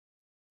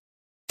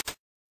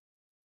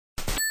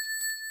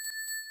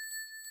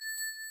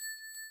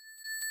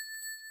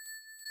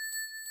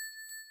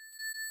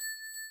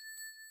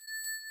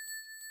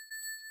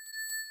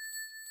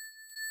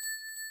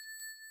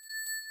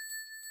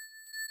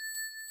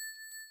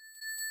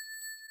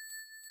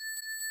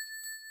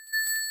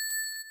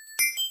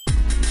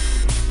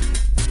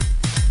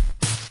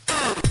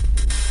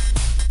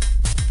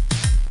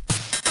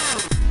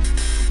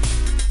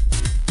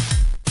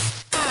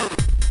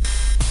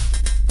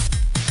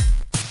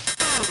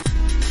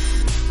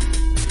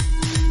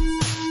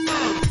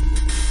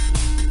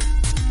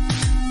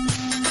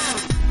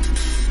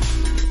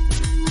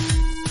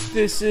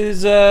This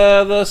is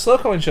the Slow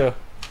Coin Show.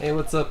 Hey,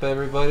 what's up,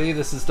 everybody?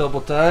 This is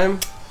Double Time.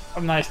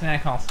 I'm Nice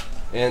Knuckles.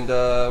 And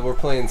we're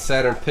playing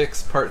Saturn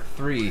Picks Part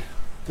 3.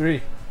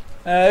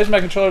 Here's my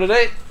controller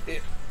today.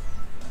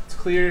 It's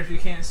clear if you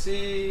can't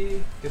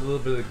see. Get a little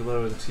bit of the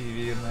glow of the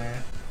TV in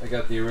there. I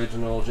got the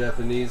original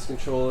Japanese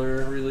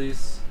controller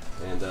release,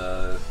 and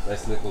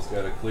Nice Nichols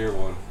got a clear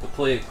one. The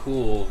Play It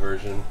Cool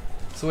version.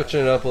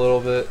 Switching it up a little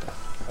bit.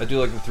 I do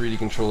like the 3D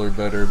controller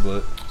better,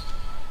 but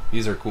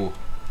these are cool.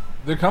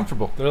 They're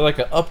comfortable. They're like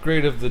an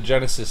upgrade of the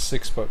Genesis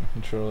 6-button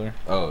controller.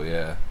 Oh,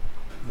 yeah.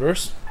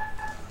 Verse?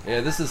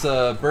 Yeah, this is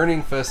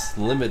Burning Fest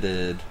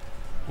Limited,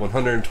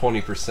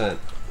 120%,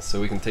 so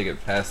we can take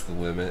it past the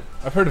limit.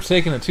 I've heard of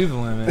taking it to the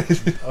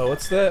limit. Oh,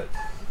 what's that?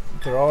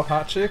 They're all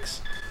hot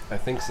chicks? I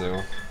think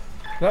so.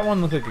 That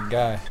one looked like a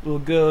guy. We'll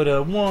go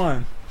to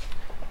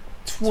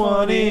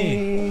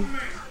 120.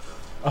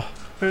 Oh,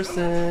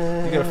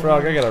 percent. you got a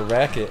frog, I got a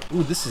racket.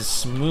 Ooh, this is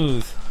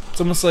smooth.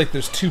 It's almost like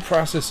there's two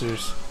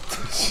processors.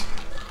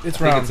 It's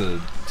round. I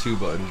think it's a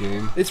 2-button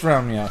game. It's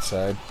round me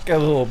outside. Got a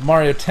little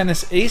Mario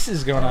Tennis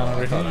Aces going on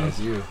over I thought here. it was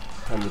you.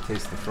 Time to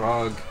taste the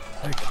frog.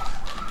 Like,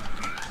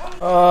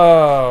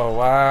 oh,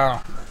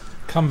 wow.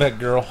 Comeback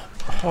girl.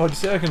 Oh, do you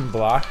see how I can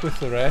block with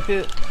the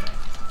racket?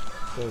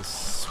 That's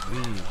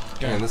sweet.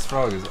 Man, this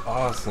frog is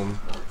awesome.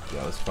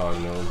 Yeah, this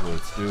frog knows what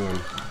it's doing.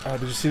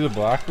 Did you see the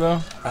block, though?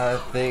 I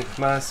think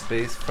my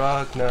space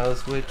frog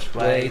knows which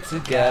way to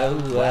go.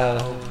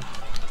 Wow.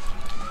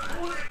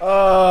 Oh,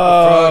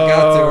 the frog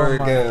got to her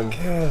again.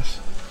 Gosh.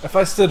 If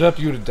I stood up,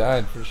 you would have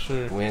died for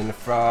sure. When the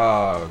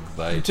frog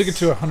bites. You took it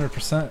to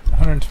 100%,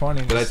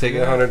 120. Did I take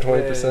it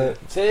 120%?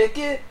 Take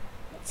it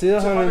to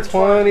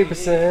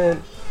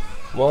 120%.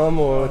 One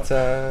more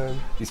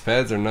time. These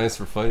pads are nice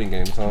for fighting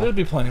games, huh? There'll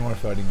be plenty more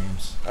fighting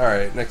games.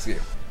 Alright, next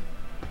game.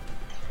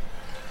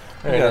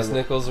 Alright, Nice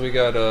Nichols, we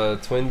got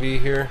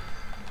Twinbee here.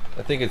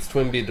 I think it's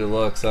Twinbee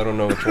Deluxe. I don't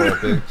know which one I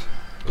picked.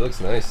 It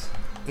looks nice.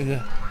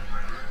 Yeah.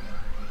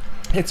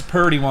 It's a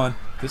purdy one.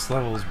 This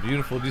level is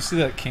beautiful. Do you see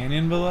that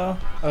canyon below?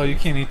 Oh, you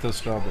can't eat those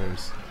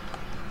strawberries.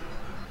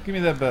 Give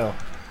me that bell.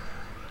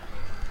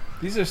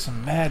 These are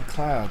some mad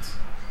clouds.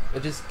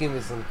 Just give me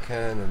some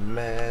kind of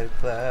mad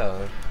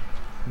cloud.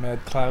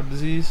 Mad cloud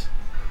disease?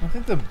 I don't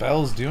think the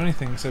bells do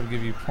anything except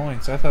give you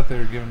points. I thought they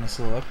were giving us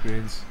little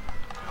upgrades.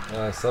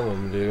 Some of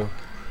them do.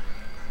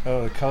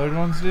 Oh, the colored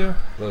ones do?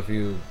 But if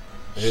you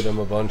hit them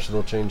a bunch,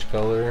 they'll change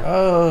color.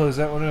 Oh, is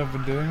that what I've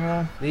been doing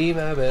wrong? Leave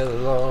my bell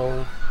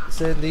alone.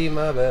 Said leave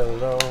my bell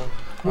alone.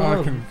 Oh,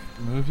 I can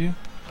move you?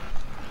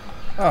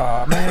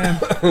 Aw, man.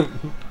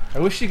 I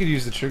wish you could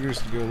use the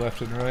triggers to go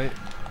left and right.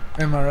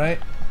 Am I right?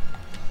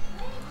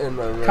 Am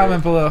I right?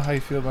 Comment below how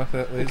you feel about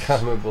that, ladies.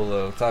 Comment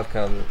below. Top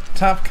comment.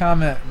 Top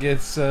comment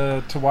gets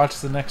to watch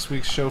the next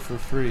week's show for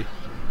free.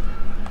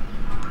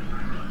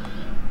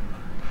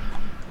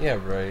 Yeah,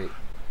 right.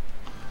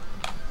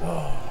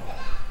 Whoa.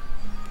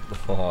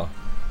 Aw.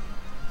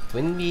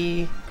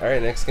 Twinbee.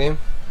 Alright, next game.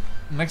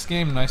 Next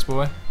game, nice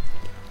boy.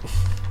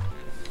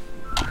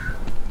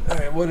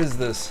 Alright, what is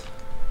this?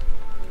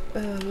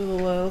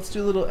 Let's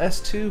do a little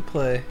S2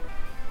 play.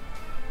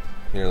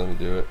 Here, let me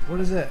do it. What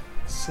does that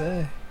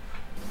say?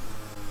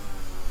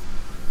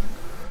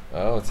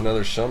 Oh, it's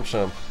another Shump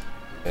Shump.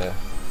 Yeah.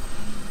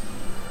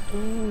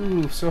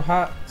 Ooh, so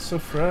hot, so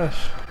fresh.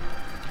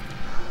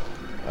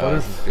 Oh,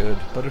 this is good.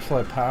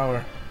 Butterfly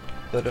power.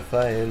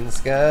 Butterfly in the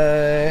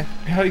sky.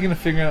 How are you gonna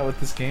figure out what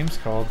this game's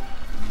called?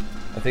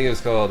 I think it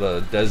was called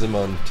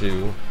Dezaemon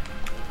 2.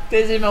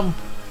 Dezaemon.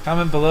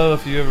 Comment below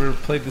if you ever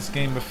played this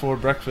game before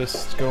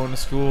breakfast, going to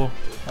school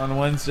on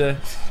Wednesday.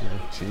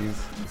 Jeez.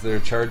 Is there a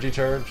charge?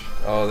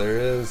 Oh, there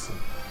is.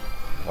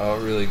 Wow,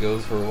 it really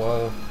goes for a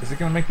while. Is it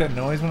gonna make that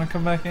noise when I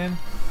come back in?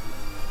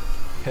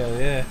 Hell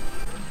yeah.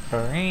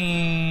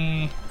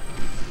 Hurry.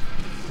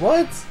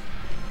 What?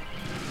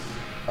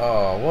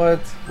 Oh, what?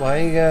 Why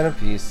you gotta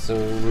be so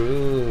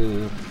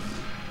rude?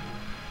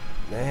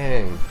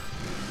 Dang.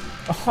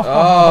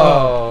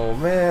 Oh,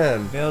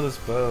 man. Nailed us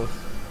both.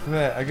 Look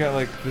at that, I got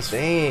like this.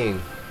 Dang.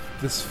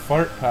 This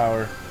fart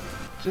power.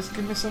 Just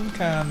give me some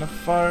kind of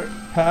fart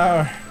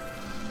power.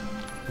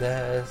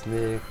 Nice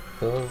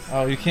Nichols.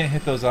 Oh, you can't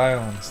hit those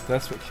islands.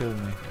 That's what killed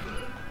me.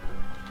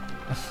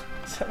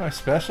 Is that my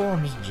special?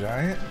 I'm just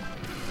giant?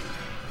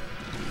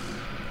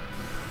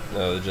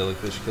 No, the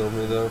jellyfish killed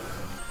me though.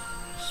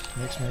 Just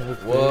makes me look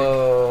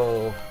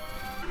Whoa.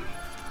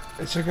 big.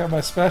 Hey, check out my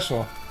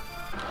special.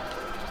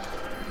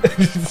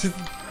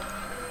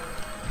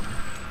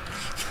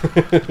 I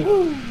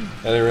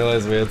didn't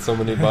realize we had so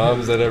many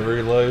bombs at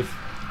every life.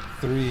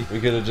 3.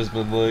 We could have just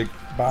been like...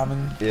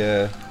 Bombing.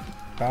 Yeah.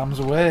 Bombs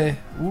away.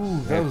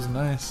 Ooh, that was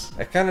nice.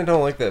 I kind of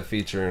don't like that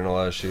feature in a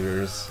lot of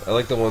shooters. I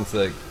like the ones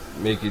that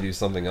make you do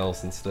something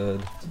else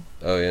instead.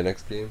 Oh yeah,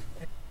 next game.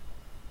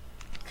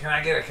 Can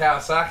I get a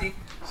Kawasaki?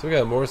 So we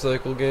got a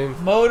motorcycle game.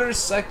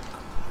 Motorcycle.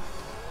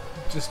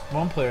 Just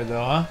one player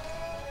though, huh?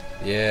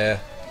 Yeah.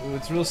 Ooh,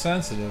 it's real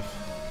sensitive.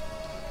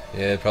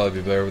 Yeah, it'd probably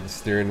be better with the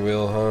steering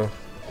wheel, huh?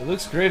 It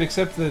looks great,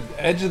 except the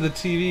edge of the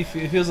TV.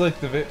 It feels like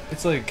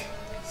it's like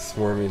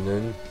Swarming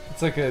in.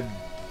 it's like a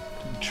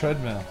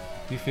Treadmill.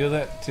 Do you feel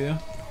that too?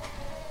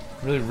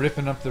 Really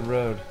ripping up the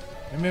road.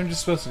 Maybe I'm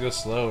just supposed to go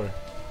slower.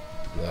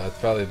 No, it's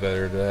probably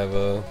better to have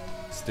a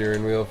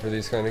steering wheel for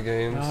these kind of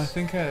games. No, I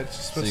think it's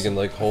just supposed so you can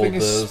like hold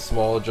the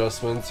small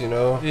adjustments, you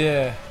know?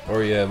 Yeah.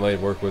 Or yeah, it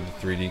might work with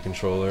the 3D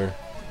controller.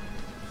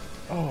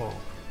 Oh.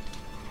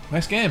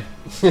 Nice game.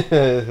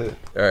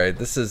 Alright,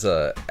 this is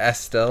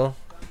Astal.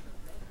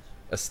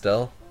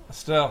 2D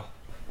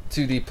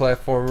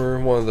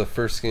platformer, one of the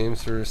first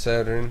games for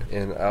Saturn,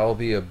 and I'll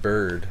be a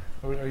bird.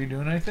 Are you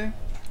doing anything?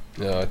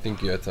 No, I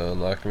think you have to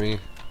unlock me.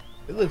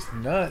 It looks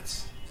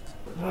nuts.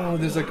 Oh,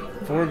 there's like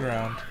a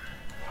foreground.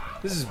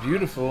 This is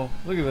beautiful.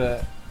 Look at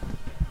that.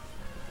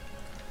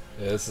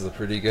 Yeah, this is a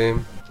pretty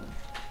game.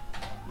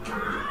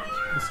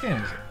 This game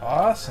is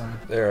awesome.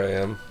 There I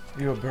am.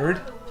 You a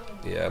bird?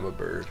 Yeah, I'm a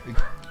bird.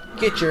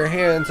 Get your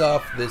hands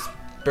off this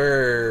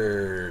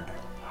bird.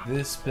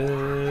 This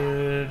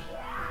bird.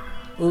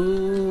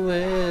 Ooh,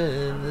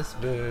 and this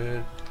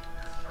bird.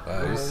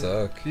 Wow, you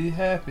suck. Be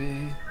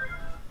happy.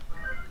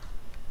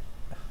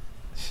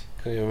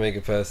 Couldn't even make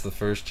it past the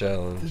first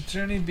challenge. The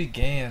journey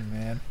began,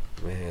 man.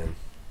 Man.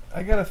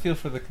 I got a feel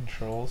for the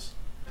controls.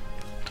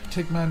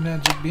 Take my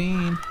magic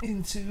bean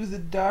into the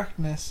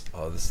darkness.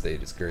 Oh, this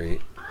state is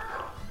great.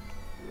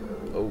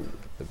 Oh,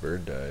 the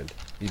bird died.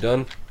 You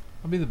done?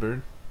 I'll be the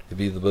bird. You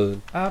be the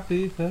bird. I'll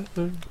be the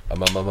bird. I'll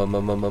be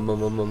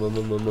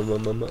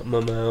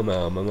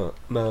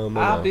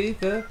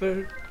the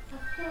bird.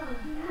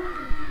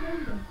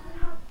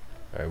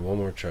 Alright, one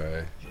more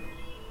try.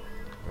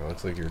 Oh,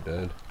 looks like you're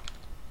dead.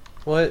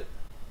 What?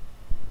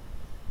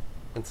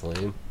 That's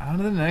lame. On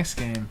to the next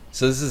game.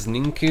 So this is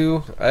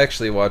Ninku. I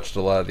actually watched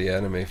a lot of the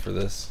anime for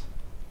this.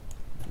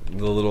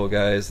 The little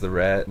guy is the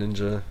rat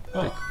ninja.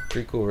 Oh.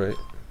 Pretty cool, right?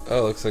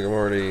 Oh, looks like I'm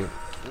already...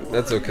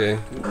 That's okay.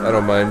 I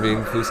don't mind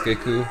being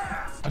Fusukeku.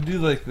 I do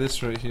like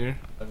this right here.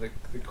 The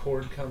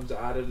cord comes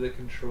out of the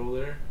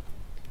controller.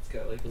 It's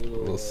got like a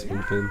little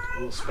swooping.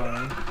 Little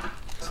spine.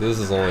 So this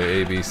is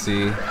only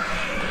ABC.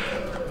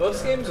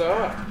 Most games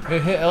are. They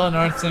hit L and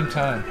R at the same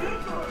time.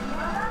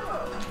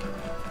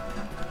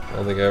 I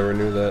don't think I ever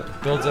knew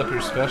that. Builds up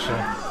your special.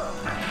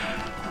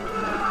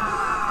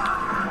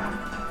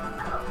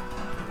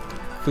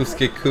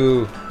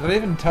 Fusukeku. Did I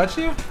even touch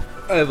you?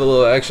 I have a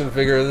little action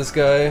figure of this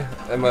guy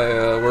at my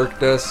work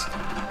desk.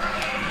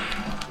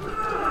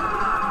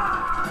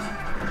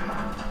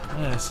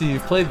 Yeah, I see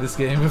you've played this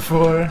game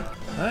before.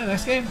 Alright,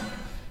 next game.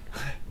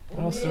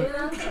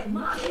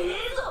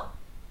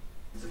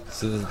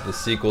 So this is the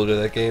sequel to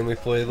that game we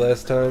played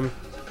last time.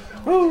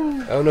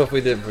 Woo! I don't know if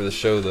we did it for the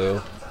show though.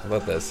 How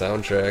about that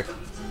soundtrack?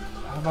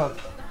 How about...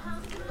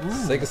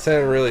 Sega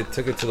Saturn really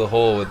took it to the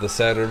hole with the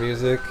Saturn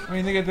music. I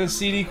mean, they got the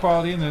CD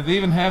quality in there. They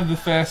even have the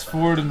fast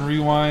forward and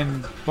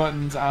rewind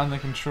buttons on the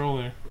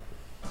controller.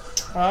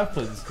 Oh, I've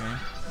played this game.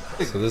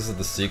 So this is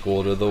the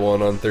sequel to the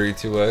one on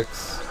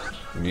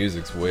 32X. The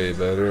music's way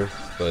better,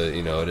 but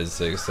you know, it is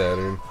Sega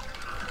Saturn.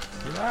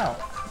 Get out.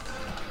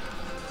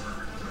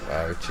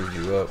 Wow, it chewed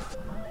you up.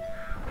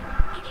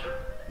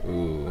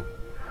 Ooh.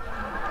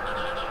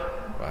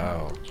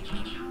 Wow.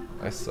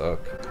 I suck.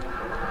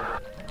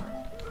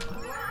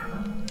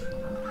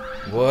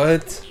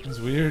 What? It's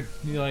weird.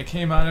 You like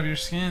came out of your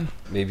skin.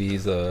 Maybe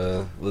he's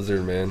a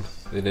lizard man.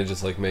 They didn't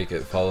just like make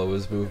it follow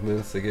his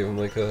movements. They gave him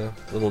like a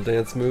little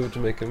dance move to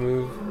make it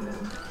move.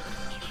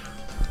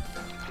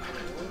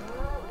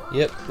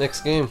 Yep,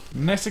 next game.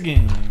 Next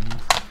game.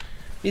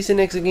 It's the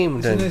next game.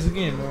 It's the next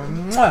game.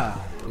 Mwah.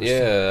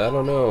 Yeah, I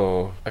don't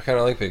know. I kind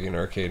of like picking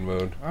arcade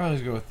mode. I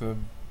always go with the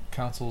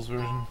consoles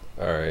version.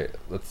 Alright,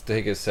 let's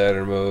take it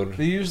Saturn mode.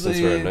 They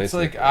usually, it's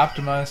like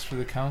optimized for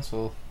the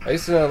console. I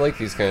used to not like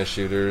these kind of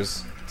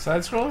shooters.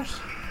 Side scrollers?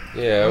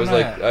 Yeah,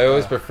 I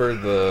always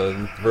preferred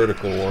the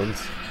vertical ones.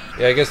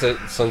 Yeah, I guess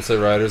that Sunset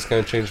Riders kind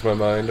of changed my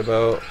mind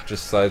about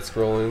just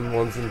side-scrolling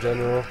ones in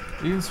general.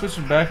 You can switch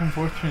it back and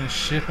forth between a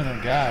ship and a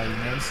guy. You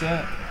notice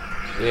that?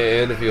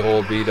 Yeah, and if you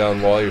hold B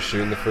down while you're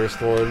shooting the first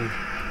one,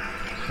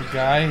 the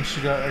guy, you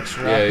shoot out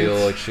extra yeah, rockets.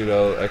 you'll like shoot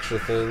out extra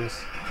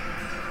things.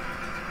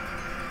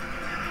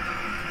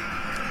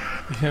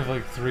 You have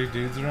like 3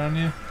 dudes around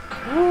you?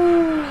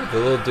 Woo! The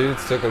little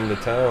dudes took him to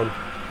town.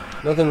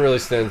 Nothing really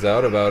stands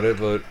out about it,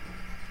 but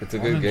it's a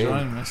good game. I'm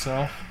enjoying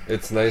myself.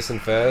 It's nice and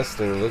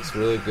fast, and it looks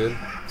really good.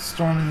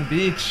 Storming the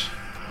beach.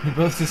 We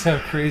both just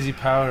have crazy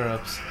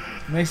power-ups.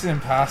 It makes it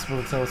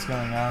impossible to tell what's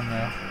going on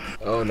now.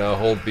 Oh, now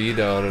hold B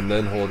down and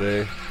then hold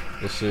A.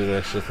 You'll shoot an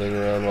extra thing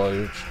around while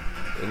you're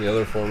in the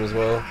other form as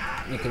well.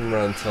 You can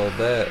run till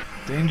that.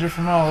 Danger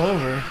from all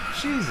over.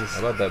 Jesus. How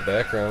about that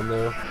background,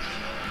 though?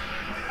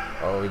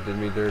 Oh, he did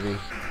me dirty.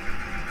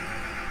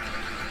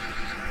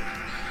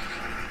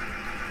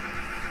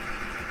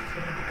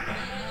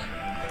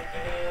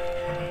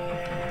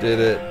 Did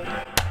it.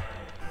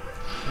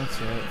 That's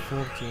right,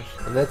 filters.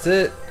 And that's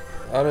it.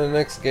 On to the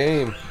next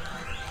game.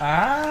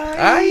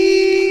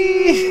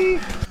 Aye.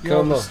 Come You're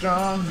on. a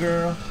strong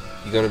girl.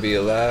 You gonna be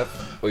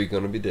alive or you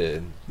gonna be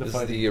dead? This is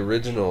fighting. the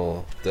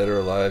original Dead or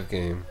Alive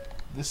game.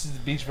 This is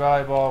beach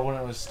volleyball when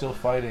it was still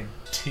fighting.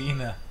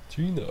 Tina.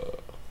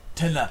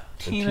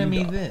 Tina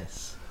me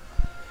this.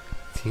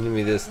 Tina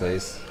me this,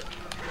 nice.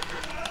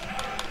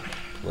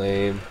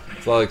 Lame.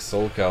 It's a lot like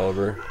Soul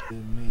Calibur.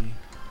 Me.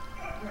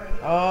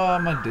 Oh,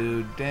 my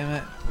dude. Damn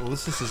it. Well,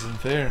 this isn't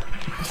fair.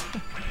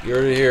 You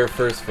heard it here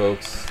first,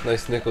 folks.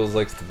 Nice Nichols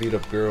likes to beat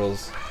up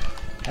girls.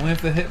 Only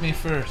if they hit me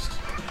first.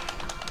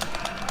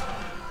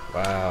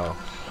 Wow.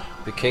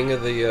 The king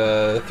of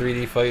the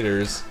 3D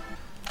fighters.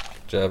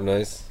 Good job,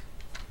 nice.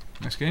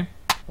 Next game?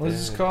 What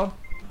is this called?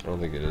 I don't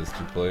think it is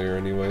 2-player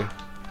anyway.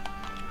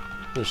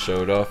 Just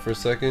show it off for a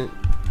second.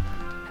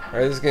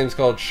 Alright, this game's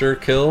called Sure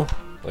Kill.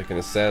 Like an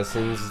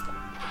assassin's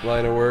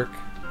line of work.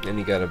 And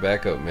you got a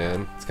backup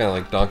man. It's kind of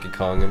like Donkey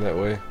Kong in that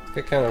way. It's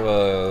got kind of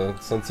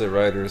a Sunset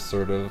Riders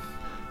sort of.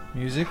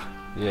 Music?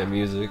 Yeah,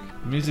 music.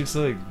 Music's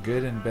like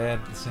good and bad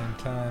at the same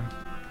time.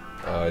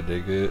 Oh, I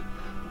dig it.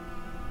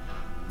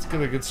 It's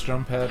got a good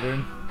strum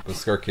pattern. The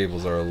SCAR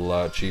cables are a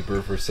lot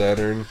cheaper for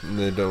Saturn, and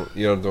you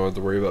don't have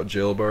to worry about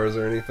jail bars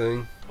or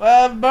anything.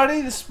 Well,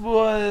 buddy, this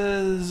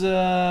was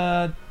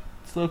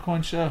Slow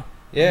Coin Show.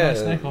 Yeah,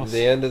 Nice Nichols.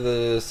 the end of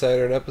the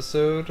Saturn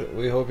episode.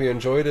 We hope you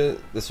enjoyed it.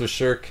 This was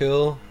Sure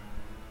Kill,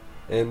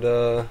 and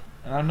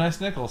I'm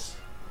Nice Nichols.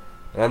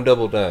 I'm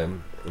Double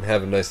Dime, and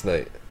have a nice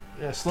night.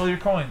 Yeah, slow your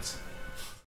coins.